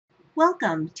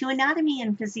Welcome to Anatomy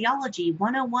and Physiology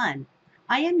 101.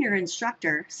 I am your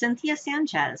instructor, Cynthia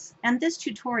Sanchez, and this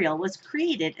tutorial was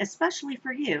created especially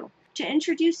for you to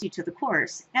introduce you to the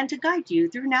course and to guide you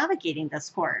through navigating this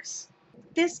course.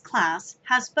 This class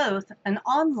has both an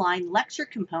online lecture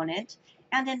component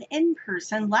and an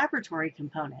in-person laboratory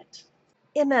component.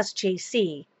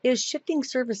 MSJC is shifting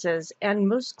services and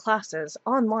most classes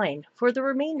online for the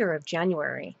remainder of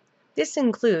January. This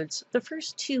includes the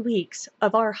first 2 weeks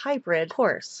of our hybrid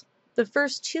course. The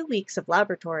first 2 weeks of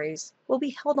laboratories will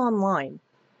be held online.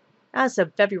 As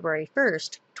of February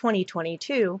 1st,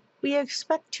 2022, we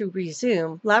expect to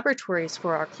resume laboratories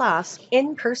for our class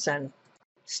in person.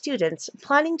 Students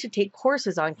planning to take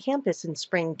courses on campus in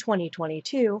spring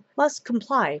 2022 must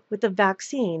comply with the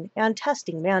vaccine and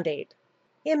testing mandate.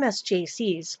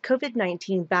 MSJC's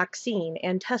COVID-19 vaccine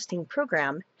and testing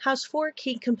program has 4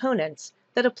 key components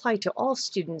that apply to all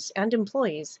students and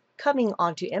employees coming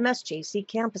onto MSJC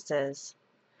campuses.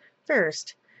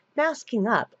 First, masking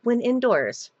up when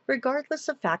indoors, regardless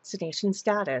of vaccination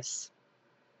status.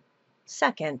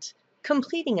 Second,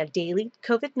 completing a daily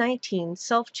COVID-19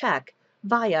 self-check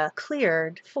via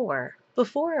Cleared4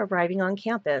 before arriving on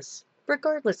campus,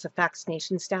 regardless of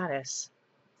vaccination status.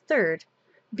 Third,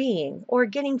 being or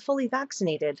getting fully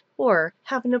vaccinated or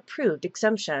have an approved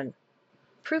exemption.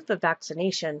 Proof of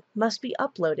vaccination must be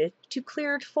uploaded to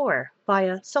Cleared4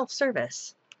 via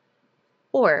self-service,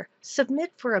 or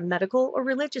submit for a medical or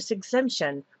religious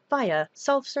exemption via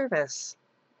self-service.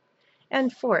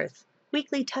 And fourth,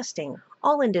 weekly testing.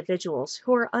 All individuals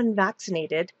who are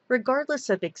unvaccinated, regardless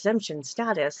of exemption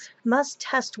status, must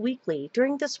test weekly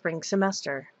during the spring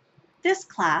semester. This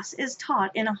class is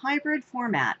taught in a hybrid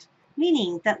format,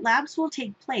 meaning that labs will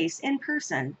take place in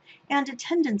person and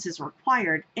attendance is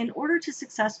required in order to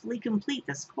successfully complete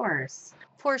this course.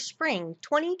 For spring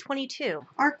 2022,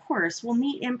 our course will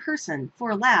meet in person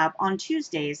for lab on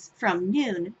Tuesdays from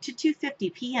noon to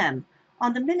 2:50 p.m.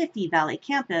 on the Menifee Valley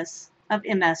campus of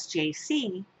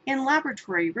MSJC in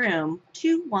Laboratory Room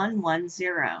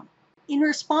 2110. In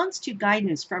response to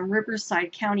guidance from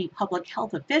Riverside County public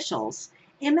health officials,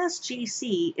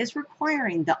 MSJC is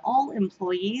requiring that all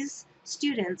employees,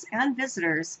 students, and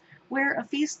visitors wear a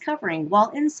face covering while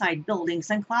inside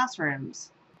buildings and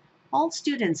classrooms. All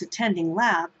students attending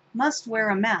lab must wear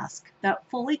a mask that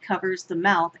fully covers the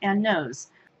mouth and nose.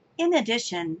 In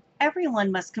addition,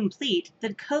 everyone must complete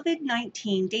the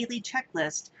COVID-19 daily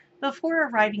checklist before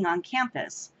arriving on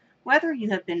campus, whether you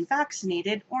have been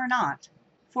vaccinated or not.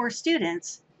 For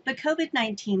students, the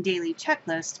COVID-19 daily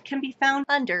checklist can be found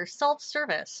under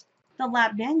self-service. The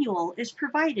lab manual is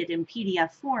provided in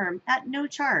PDF form at no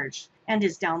charge and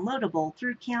is downloadable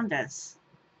through Canvas.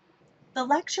 The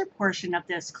lecture portion of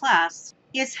this class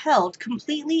is held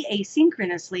completely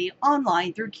asynchronously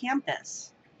online through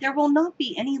Campus. There will not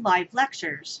be any live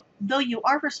lectures, though you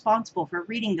are responsible for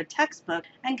reading the textbook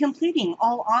and completing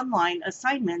all online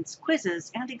assignments,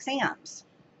 quizzes, and exams.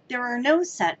 There are no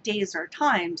set days or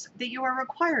times that you are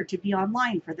required to be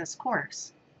online for this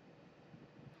course.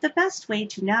 The best way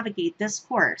to navigate this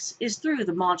course is through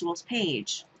the modules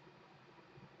page.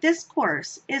 This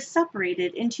course is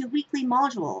separated into weekly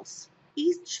modules.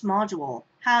 Each module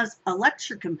has a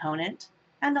lecture component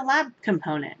and a lab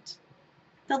component.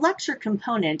 The lecture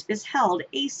component is held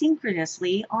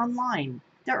asynchronously online.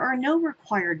 There are no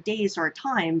required days or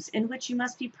times in which you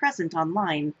must be present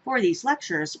online for these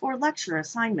lectures or lecture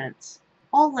assignments.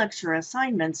 All lecture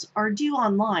assignments are due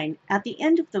online at the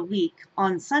end of the week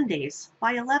on Sundays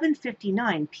by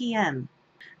 11:59 p.m.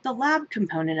 The lab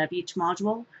component of each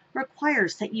module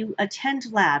requires that you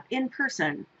attend lab in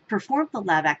person, perform the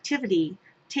lab activity,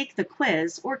 take the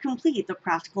quiz, or complete the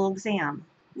practical exam.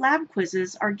 Lab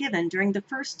quizzes are given during the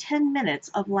first 10 minutes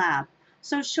of lab,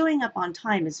 so showing up on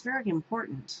time is very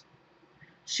important.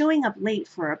 Showing up late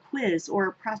for a quiz or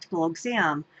a practical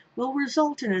exam will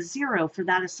result in a 0 for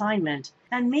that assignment,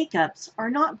 and makeups are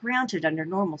not granted under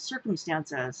normal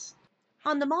circumstances.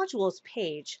 On the modules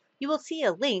page, you will see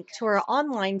a link to our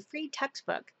online free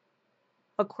textbook,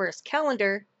 a course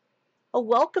calendar, a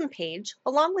welcome page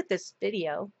along with this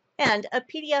video, and a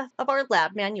PDF of our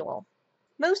lab manual.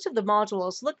 Most of the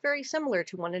modules look very similar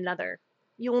to one another.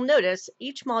 You will notice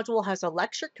each module has a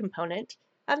lecture component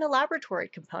and a laboratory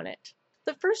component.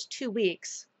 The first 2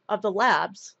 weeks of the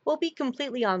labs will be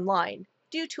completely online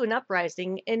due to an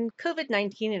uprising in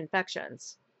COVID-19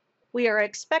 infections. We are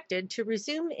expected to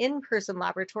resume in-person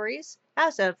laboratories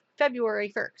as of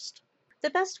February 1st.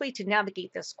 The best way to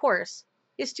navigate this course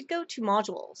is to go to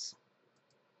modules.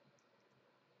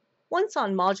 Once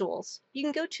on modules, you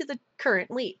can go to the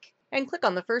current link and click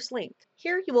on the first link.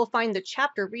 Here you will find the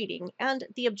chapter reading and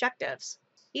the objectives.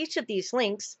 Each of these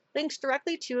links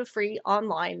directly to a free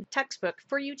online textbook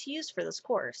for you to use for this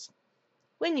course.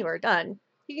 When you are done,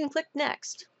 you can click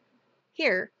Next.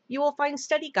 Here, you will find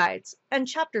study guides and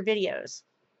chapter videos.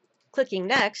 Clicking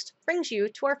Next brings you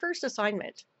to our first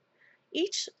assignment.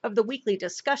 Each of the weekly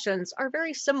discussions are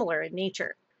very similar in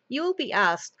nature. You will be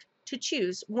asked to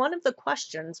choose one of the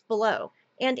questions below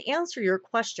and answer your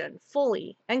question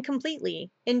fully and completely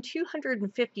in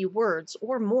 250 words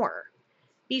or more.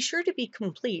 Be sure to be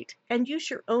complete and use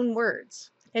your own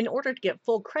words in order to get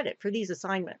full credit for these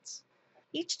assignments.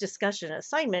 Each discussion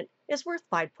assignment is worth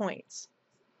 5 points.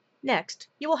 Next,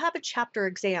 you will have a chapter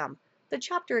exam. The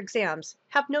chapter exams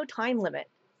have no time limit.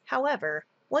 However,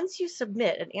 once you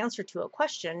submit an answer to a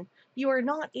question, you are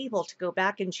not able to go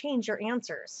back and change your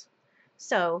answers.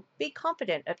 So, be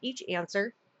confident of each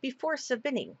answer before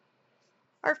submitting.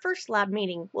 Our first lab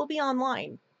meeting will be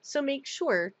online, so make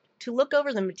sure to look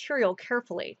over the material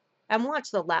carefully and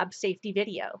watch the lab safety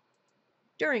video.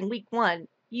 During week 1,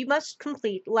 you must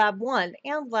complete Lab 1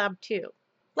 and Lab 2.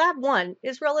 Lab 1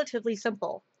 is relatively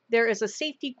simple. There is a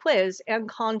safety quiz and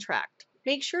contract.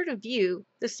 Make sure to view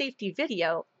the safety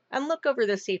video and look over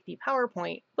the safety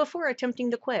PowerPoint before attempting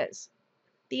the quiz.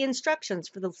 The instructions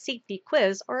for the safety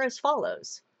quiz are as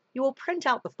follows. You will print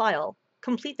out the file,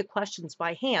 complete the questions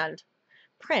by hand,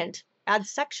 print, add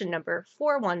section number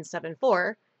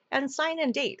 4174, and sign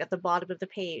and date at the bottom of the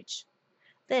page.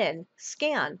 Then,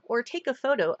 scan or take a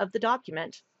photo of the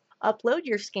document. Upload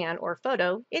your scan or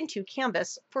photo into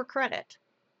Canvas for credit.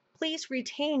 Please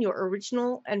retain your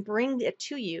original and bring it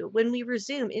to you when we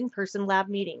resume in-person lab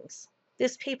meetings.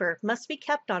 This paper must be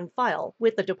kept on file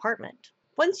with the department.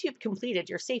 Once you've completed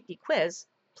your safety quiz,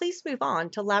 please move on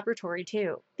to Laboratory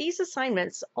 2. These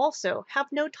assignments also have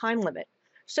no time limit,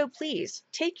 so please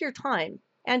take your time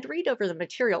and read over the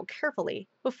material carefully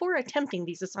before attempting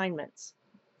these assignments.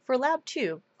 For Lab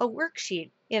 2, a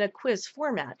worksheet in a quiz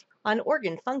format on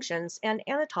organ functions and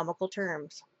anatomical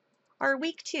terms. Our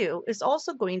Week 2 is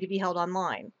also going to be held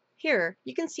online. Here,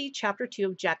 you can see Chapter 2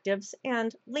 objectives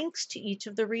and links to each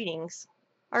of the readings,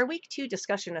 our Week 2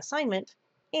 discussion assignment,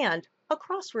 and a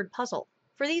crossword puzzle.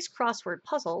 For these crossword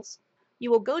puzzles, you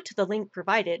will go to the link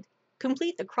provided,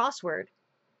 complete the crossword,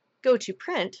 go to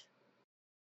Print,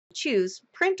 choose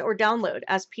Print or Download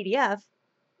as PDF,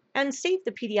 and save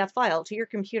the PDF file to your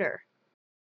computer.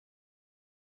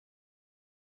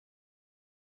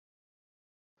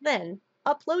 Then,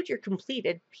 upload your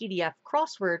completed PDF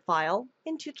crossword file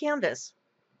into Canvas.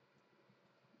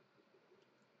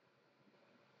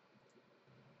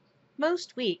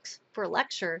 Most weeks, for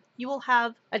lecture, you will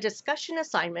have a discussion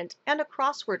assignment and a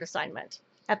crossword assignment.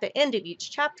 At the end of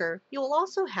each chapter, you will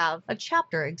also have a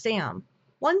chapter exam.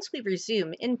 Once we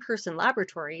resume in-person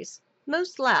laboratories,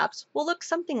 most labs will look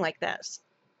something like this.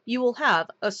 You will have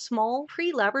a small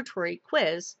pre-laboratory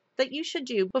quiz that you should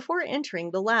do before entering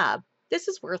the lab. This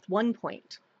is worth 1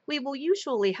 point. We will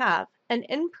usually have an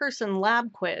in-person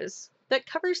lab quiz that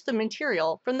covers the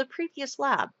material from the previous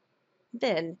lab.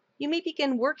 Then, you may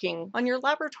begin working on your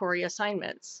laboratory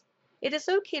assignments. It is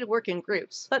okay to work in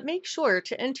groups, but make sure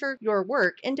to enter your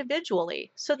work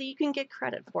individually so that you can get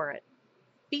credit for it.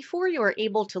 Before you are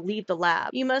able to leave the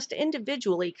lab, you must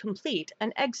individually complete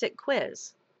an exit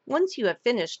quiz. Once you have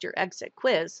finished your exit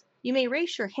quiz, you may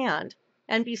raise your hand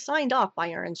and be signed off by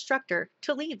your instructor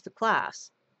to leave the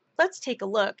class. Let's take a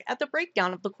look at the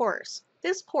breakdown of the course.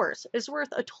 This course is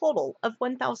worth a total of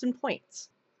 1,000 points.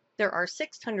 There are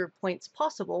 600 points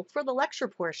possible for the lecture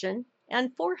portion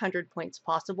and 400 points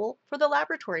possible for the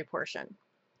laboratory portion.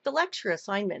 The lecture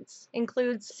assignments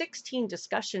include 16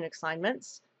 discussion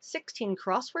assignments, 16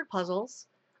 crossword puzzles,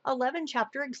 11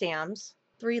 chapter exams,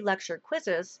 3 lecture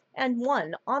quizzes, and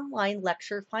 1 online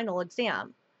lecture final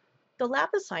exam. The lab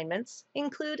assignments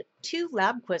include 2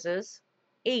 lab quizzes,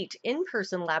 8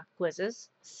 in-person lab quizzes,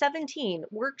 17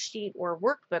 worksheet or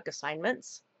workbook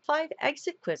assignments, 5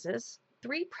 exit quizzes,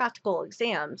 3 practical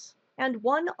exams, and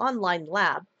 1 online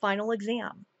lab final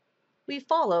exam. We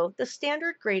follow the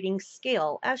standard grading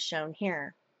scale as shown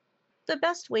here. The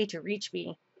best way to reach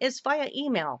me is via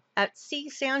email at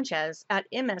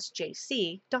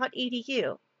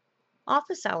csanchez@msjc.edu.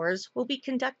 Office hours will be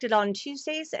conducted on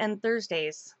Tuesdays and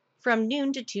Thursdays from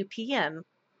noon to 2 p.m.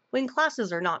 when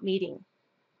classes are not meeting.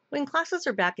 When classes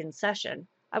are back in session,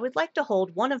 I would like to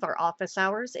hold one of our office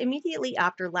hours immediately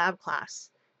after lab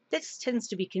class. This tends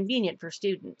to be convenient for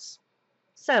students.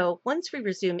 So, once we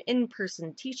resume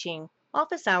in-person teaching,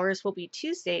 office hours will be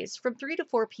Tuesdays from 3 to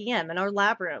 4 p.m. in our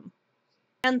lab room,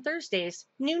 and Thursdays,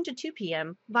 noon to 2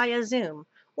 p.m. via Zoom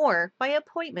or by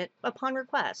appointment upon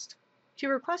request. To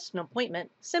request an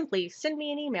appointment, simply send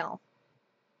me an email.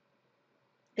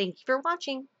 Thank you for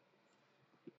watching.